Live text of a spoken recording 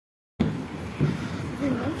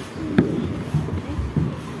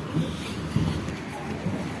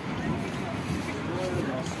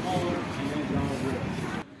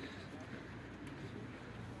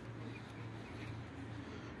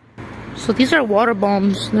So these are water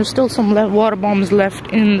bombs. There's still some water bombs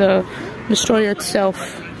left in the destroyer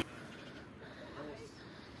itself.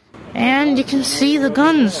 And you can see the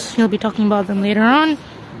guns. He'll be talking about them later on.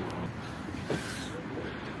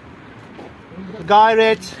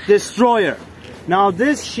 Gayret destroyer. Now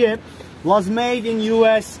this ship was made in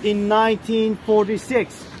US in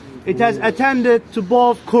 1946. It has attended to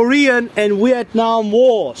both Korean and Vietnam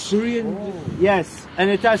wars. Yes, and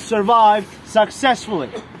it has survived successfully.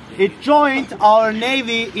 It joined our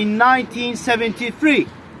Navy in 1973,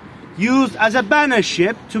 used as a banner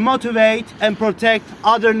ship to motivate and protect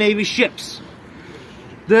other Navy ships.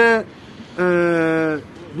 The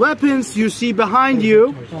weapons you see behind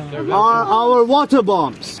you are our water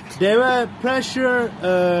bombs. They were pressure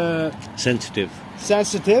sensitive,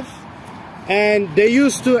 and they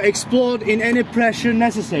used to explode in any pressure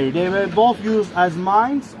necessary. They were both used as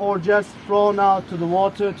mines or just thrown out to the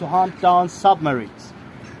water to hunt down submarines.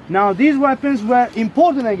 Now these weapons were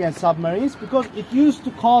important against submarines because it used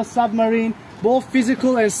to cause submarine both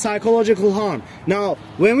physical and psychological harm. Now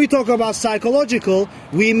when we talk about psychological,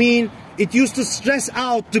 we mean it used to stress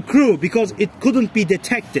out the crew because it couldn't be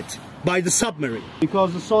detected by the submarine,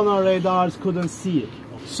 because the sonar radars couldn't see it.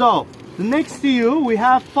 So, next to you we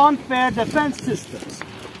have fanfare defense systems.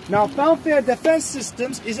 Now fanfare defense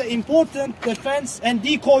systems is an important defense and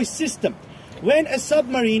decoy system. When a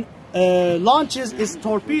submarine launches its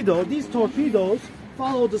torpedo, these torpedoes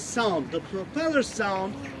follow the sound, the propeller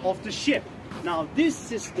sound of the ship. Now this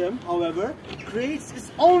system, however, creates its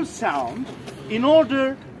own sound in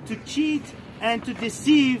order to cheat and to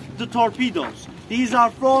deceive the torpedoes. These are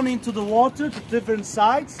thrown into the water to different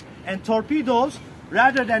sides, and torpedoes,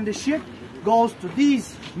 rather than the ship, goes to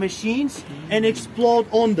these machines and explode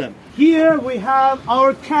on them. Here we have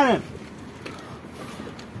our cannon.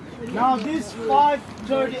 Now this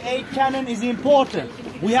 538 cannon is important.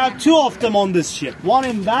 We have two of them on this ship, one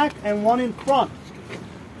in back and one in front.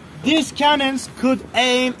 These cannons could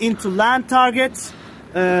aim into land targets,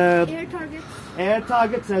 air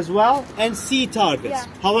targets as well, and sea targets.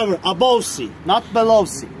 Yeah. However, above sea, not below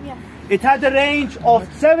sea. Yeah. It had a range of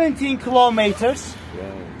 17 kilometers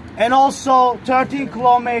and also 13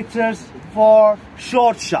 kilometers for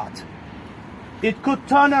short shot. It could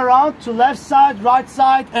turn around to left side, right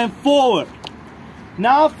side, and forward.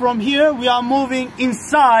 Now from here we are moving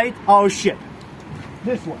inside our ship.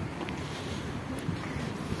 This one.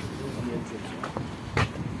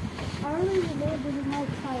 I don't even know this is my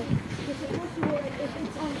type. It's supposed to work if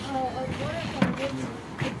it's on a water target.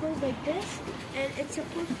 It goes like this, and it's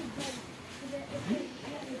supposed to go.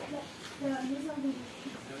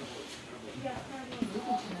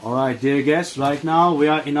 Alright, dear guests, right now we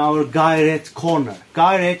are in our Gayret corner.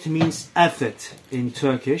 Gayret means effort in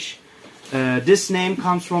Turkish. This name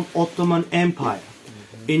comes from Ottoman Empire.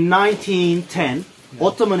 In 1910,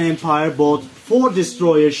 Ottoman Empire bought 4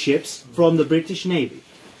 destroyer ships from the British Navy.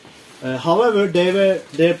 However,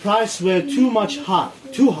 their price were too high.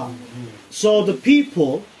 So the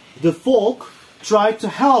people, the folk, tried to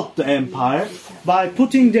help the empire by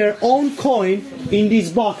putting their own coin in these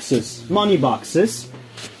boxes, money boxes,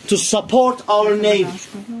 to support our navy.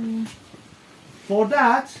 For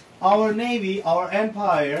that, our navy, our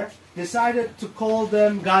empire, decided to call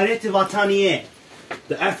them Gayret Vataniye,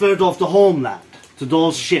 the effort of the homeland, to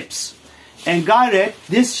those ships. And Gayret,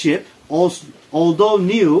 this ship, also, although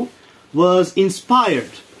new, was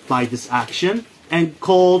inspired by this action and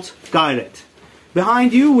called Gayret.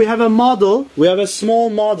 Behind you we have a model, we have a small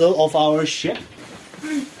model of our ship.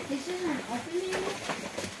 This is an opening?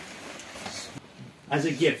 As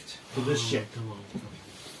a gift to this ship.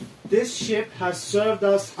 This ship has served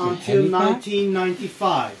us until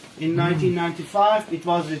 1995. In 1995 it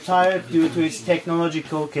was retired due to its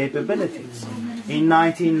technological capabilities. In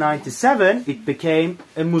 1997 it became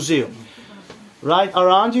a museum. Right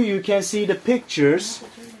around you, you can see the pictures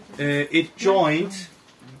it joined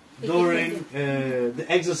during the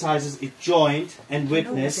exercises it joined and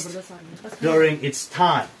witnessed during its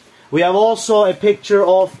time. We have also a picture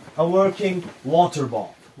of a working water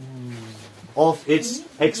bomb, of its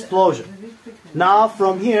explosion. Now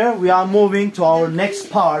from here we are moving to our next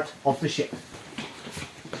part of the ship.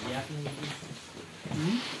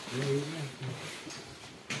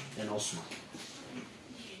 And Osman.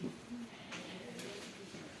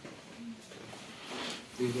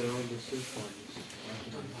 These are all the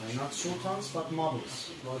sultans. Not sultans, but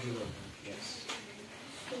models. Yes.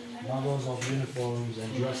 Models of uniforms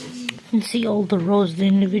and dresses. You can see all the rows, the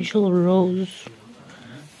individual rows.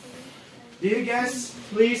 Dear guests,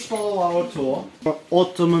 please follow our tour.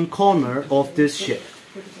 Ottoman corner of this ship.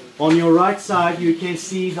 On your right side, you can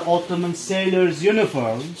see the Ottoman sailors'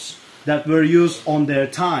 uniforms that were used on their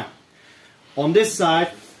time. On this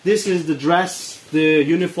side, this is the dress, the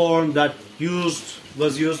uniform that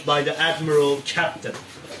was used by the admiral captain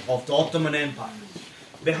of the Ottoman Empire.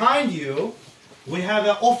 Behind you, we have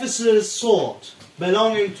an officer's sword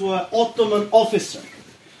belonging to an Ottoman officer.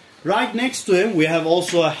 Right next to him, we have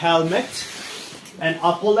also a helmet, an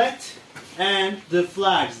epaulette, and the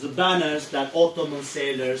flags, the banners that Ottoman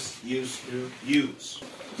sailors used to use.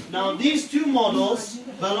 Now, these two models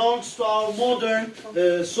belong to our modern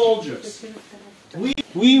soldiers.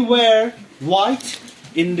 We wear white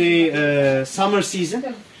in the summer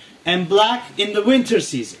season and black in the winter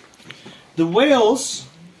season. The whales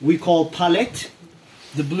we call palette,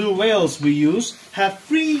 the blue whales we use, have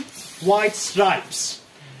 3 white stripes.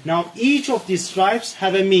 Now each of these stripes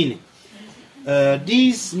have a meaning.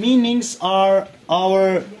 These meanings are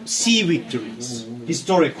our sea victories,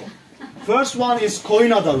 historical. First one is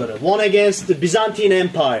Koyun Adaları, won against the Byzantine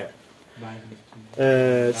Empire.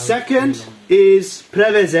 Second is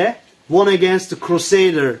Preveze, won against the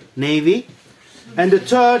Crusader Navy. And the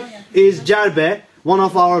third is Cerbe, one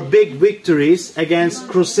of our big victories against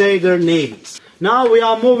Crusader navies. Now we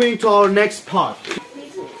are moving to our next part.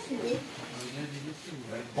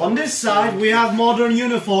 On this side we have modern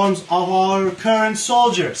uniforms of our current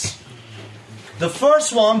soldiers. The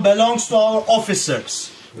first one belongs to our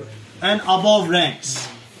officers and above ranks.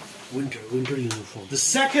 Winter uniform. The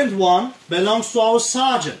second one belongs to our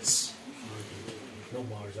sergeants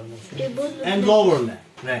and lower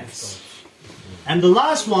ranks. And the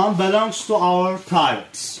last one belongs to our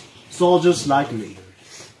privates, soldiers like me.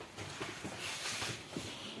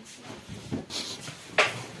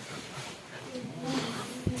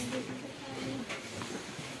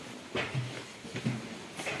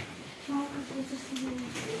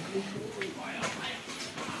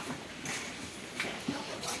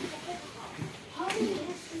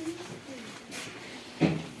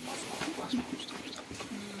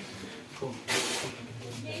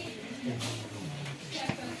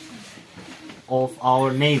 Of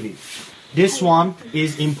our navy. This one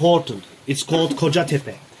is important. It's called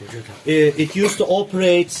Kocatepe. It used to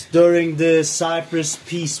operate during the Cyprus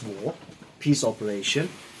peace operation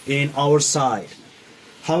in our side.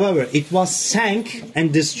 However, it was sank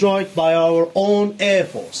and destroyed by our own air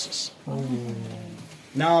forces.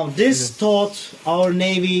 Now this taught our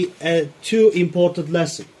navy 2 important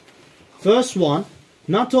lessons. First one,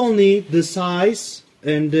 not only the size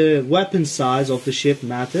and the weapon size of the ship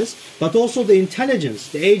matters, but also the intelligence,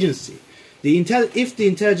 the agency. If the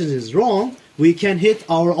intelligence is wrong, we can hit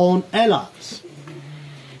our own allies.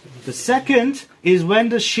 The second is when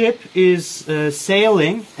the ship is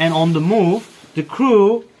sailing and on the move, the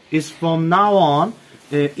crew is from now on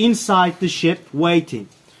inside the ship waiting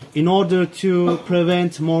in order to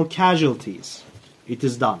prevent more casualties. It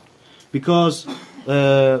is done. Because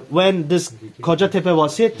when this Kocatepe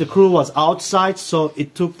was hit, the crew was outside, so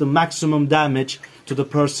it took the maximum damage to the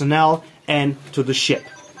personnel and to the ship.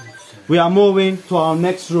 We are moving to our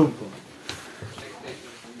next room.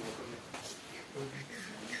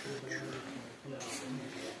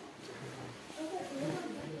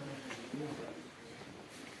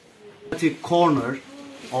 Corner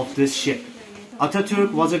of this ship.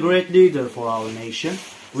 Atatürk was a great leader for our nation.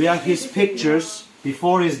 We have his pictures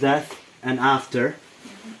before his death and after.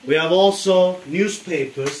 We have also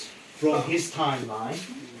newspapers from his timeline,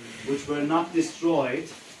 which were not destroyed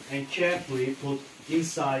and carefully put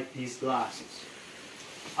inside these glasses.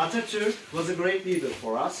 Atatürk was a great leader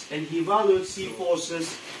for us, and he valued sea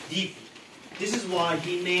forces deeply. This is why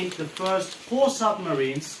he named the first 4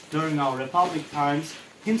 submarines during our Republic times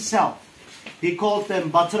himself. He called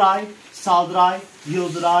them Batıray, Saldıray,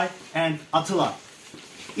 Yıldıray, and Atılay.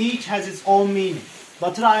 Each has its own meaning.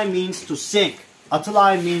 Batıray means to sink,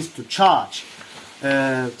 Atılay means to charge,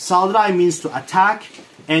 Saldıray means to attack,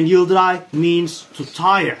 and Yıldıray means to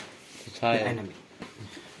tire the enemy.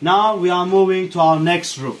 Now we are moving to our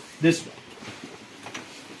next room, this one.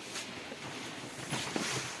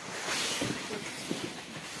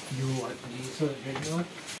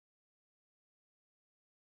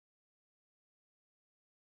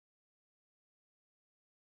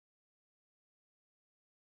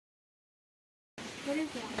 What is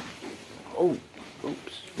that? Oh,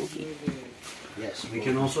 oops. Okay. Yes, we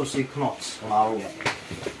can also see knots on our way.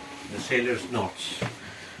 The sailor's knots.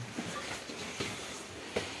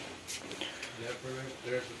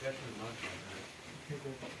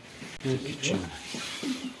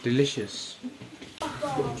 Delicious.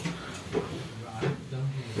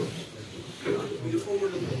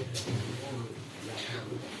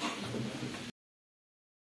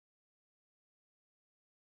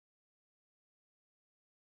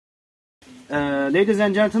 ladies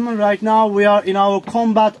and gentlemen, right now we are in our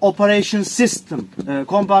combat operation system,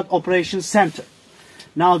 combat operation center.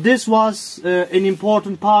 Now this was an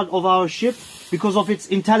important part of our ship because of its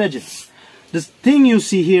intelligence. The thing you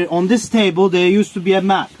see here on this table, there used to be a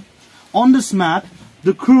map. On this map,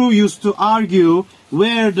 the crew used to argue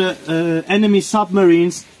where the enemy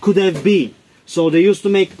submarines could have been. So they used to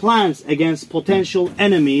make plans against potential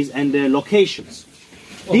enemies and their locations.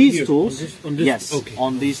 These here, tools, on this, yes, okay,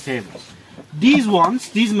 on these tables. These ones,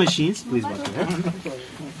 these machines, please watch here.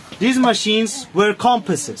 These machines were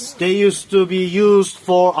compasses. They used to be used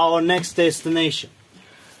for our next destination.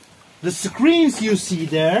 The screens you see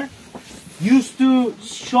there used to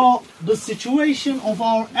show the situation of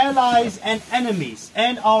our allies and enemies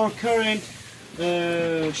and our current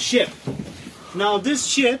ship. Now this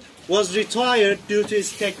ship was retired due to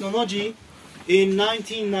its technology in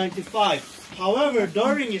 1995. However,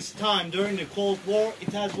 during its time, during the Cold War,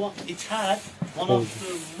 it had one of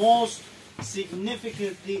the most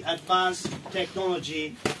significantly advanced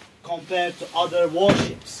technology compared to other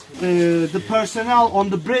warships. The personnel on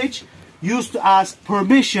the bridge used to ask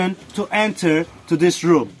permission to enter to this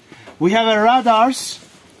room. We have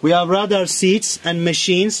we have radar seats and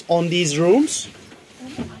machines on these rooms,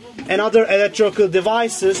 and other electrical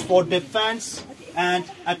devices for defense and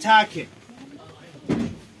attacking.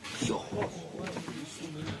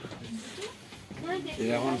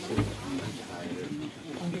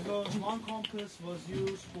 Because one compass was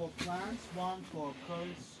used for plans, one for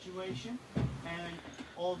current situation, and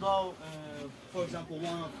although, for example,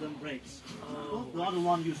 one of them breaks, the other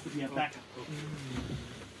one used to be a backup.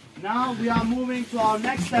 Now we are moving to our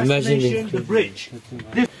next destination, the bridge.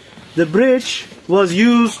 The bridge was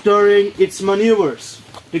used during its maneuvers.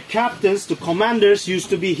 The captains, the commanders used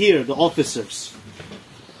to be here, the officers.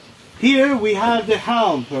 Here we have the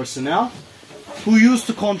helm personnel who used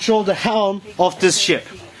to control the helm of this ship.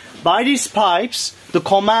 By these pipes, the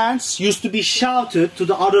commands used to be shouted to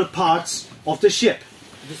the other parts of the ship.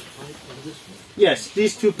 Yes,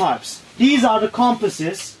 these two pipes. These are the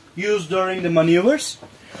compasses used during the maneuvers.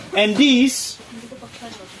 And these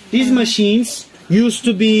machines used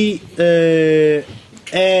to be a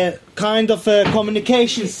kind of a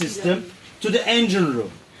communication system to the engine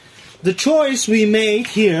room. The choice we made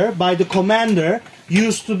here by the commander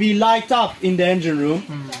used to be light up in the engine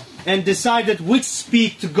room and decided which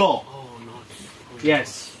speed to go.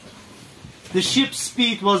 Yes. The ship's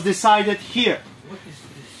speed was decided here.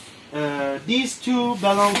 These two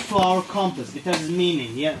belong to our compass. It has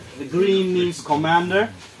meaning. Yeah, the green means commander,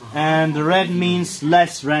 and the red means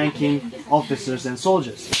less ranking officers and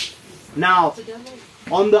soldiers. Now,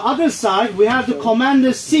 on the other side, we have the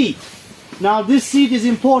commander's seat. Now, this seat is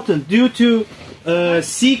important due to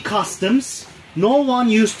sea customs. No one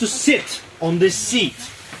used to sit on this seat.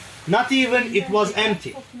 Not even it was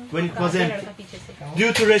empty, when it was empty.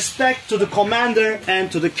 Due to respect to the commander and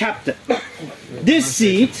to the captain. This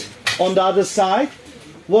seat, on the other side,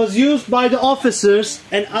 was used by the officers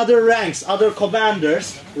and other ranks, other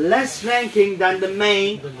commanders, less ranking than the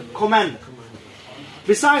main commander.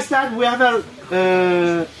 Besides that, we have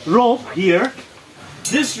a rope here.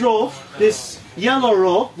 This rope, this yellow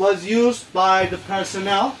rope, was used by the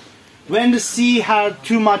personnel. When the sea had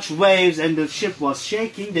too much waves and the ship was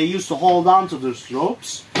shaking, they used to hold on to those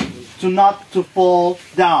ropes not to fall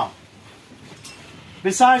down.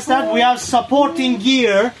 Besides that, we have supporting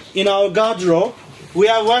gear in our guard-rope. We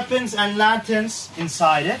have weapons and lanterns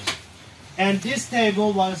inside it. And this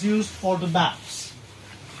table was used for the maps.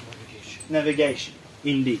 Navigation,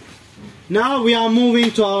 indeed. Now we are moving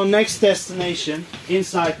to our next destination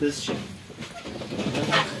inside this ship.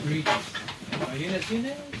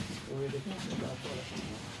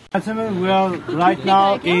 Gentlemen, we are right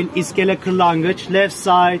now in İskele Kırlangıç,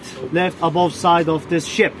 left above side of this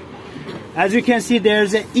ship. As you can see,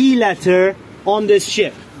 there's an E letter on this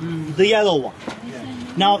ship, the yellow one.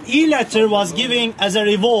 Now, E letter was given as a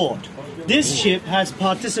reward. This ship has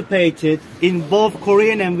participated in both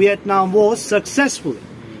Korean and Vietnam wars successfully.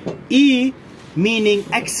 E, meaning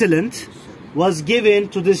excellent, was given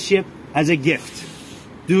to this ship as a gift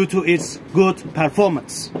due to its good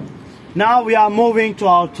performance. Now we are moving to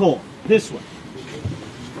our tour, this one.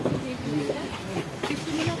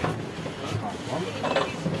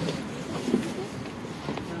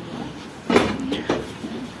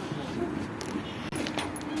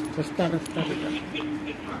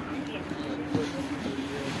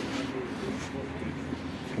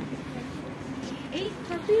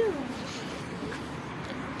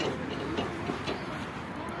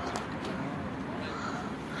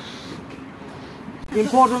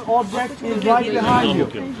 Important object is right behind you.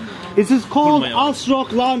 It is called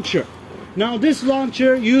Asrock launcher. Now this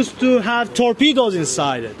launcher used to have torpedoes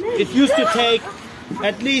inside it. It used to take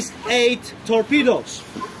at least 8 torpedoes.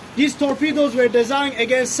 These torpedoes were designed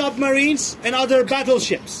against submarines and other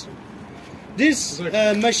battleships. This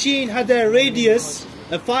machine had a radius,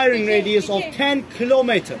 a firing radius of 10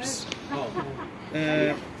 kilometers.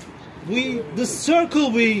 The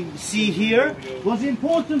circle we see here was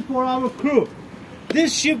important for our crew.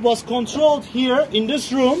 This ship was controlled here in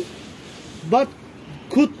this room, but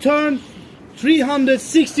could turn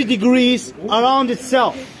 360 degrees around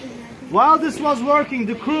itself. While this was working,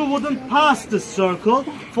 the crew wouldn't pass this circle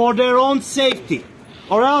for their own safety,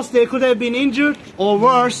 or else they could have been injured or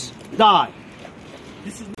worse, die.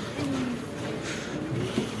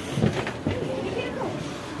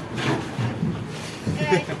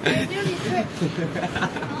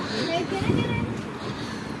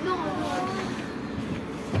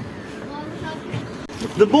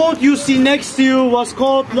 The boat you see next to you was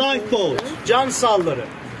called lifeboat, can salları.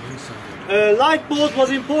 Lifeboat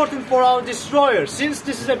was important for our destroyer. Since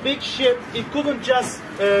this is a big ship, it couldn't just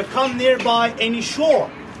come nearby any shore.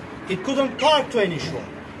 It couldn't park to any shore.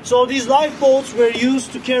 So these lifeboats were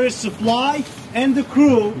used to carry supply and the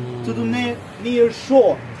crew to the near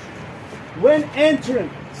shore. When entering,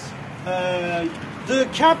 the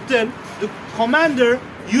captain, the commander,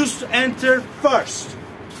 used to enter first.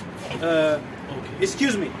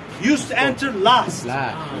 Used to enter last.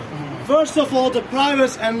 First of all, the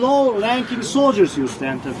privates and low-ranking soldiers used to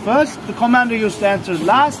enter first. The commander used to enter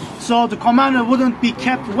last, so the commander wouldn't be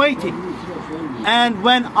kept waiting. And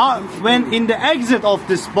when in the exit of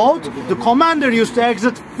this boat, the commander used to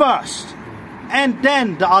exit first, and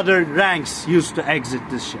then the other ranks used to exit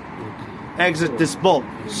this ship, exit this boat.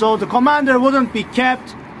 So the commander wouldn't be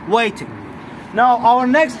kept waiting. Now our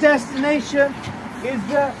next destination is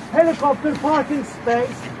the helicopter parking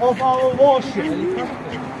space of our warship.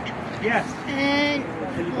 Yes.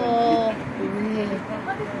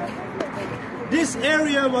 This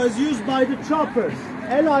area was used by the choppers,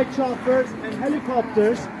 Allied choppers and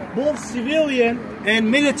helicopters, both civilian and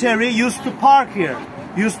military, used to park here,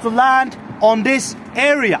 used to land on this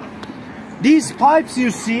area. These pipes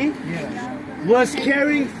you see was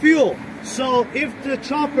carrying fuel. So if the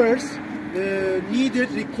choppers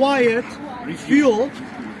required fuel,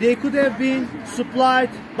 they could have been supplied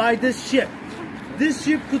by this ship. This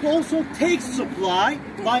ship could also take supply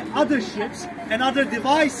by other ships and other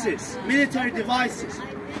devices, military devices.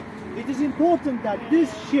 It is important that this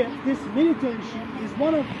ship, this military ship, is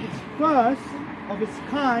one of its first of its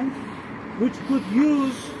kind, which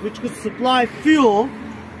could supply fuel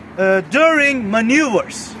during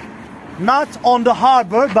maneuvers, not on the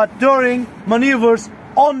harbor, but during maneuvers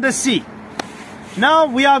on the sea. Now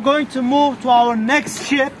we are going to move to our next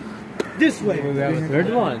ship this way. We have a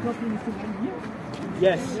third one.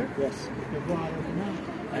 Yes.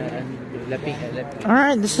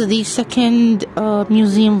 Alright, this is the second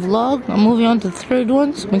museum vlog. I'm moving on to the third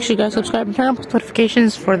one, so make sure you guys subscribe and turn on post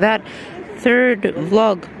notifications for that third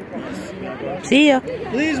vlog. See ya!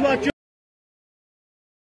 Please watch your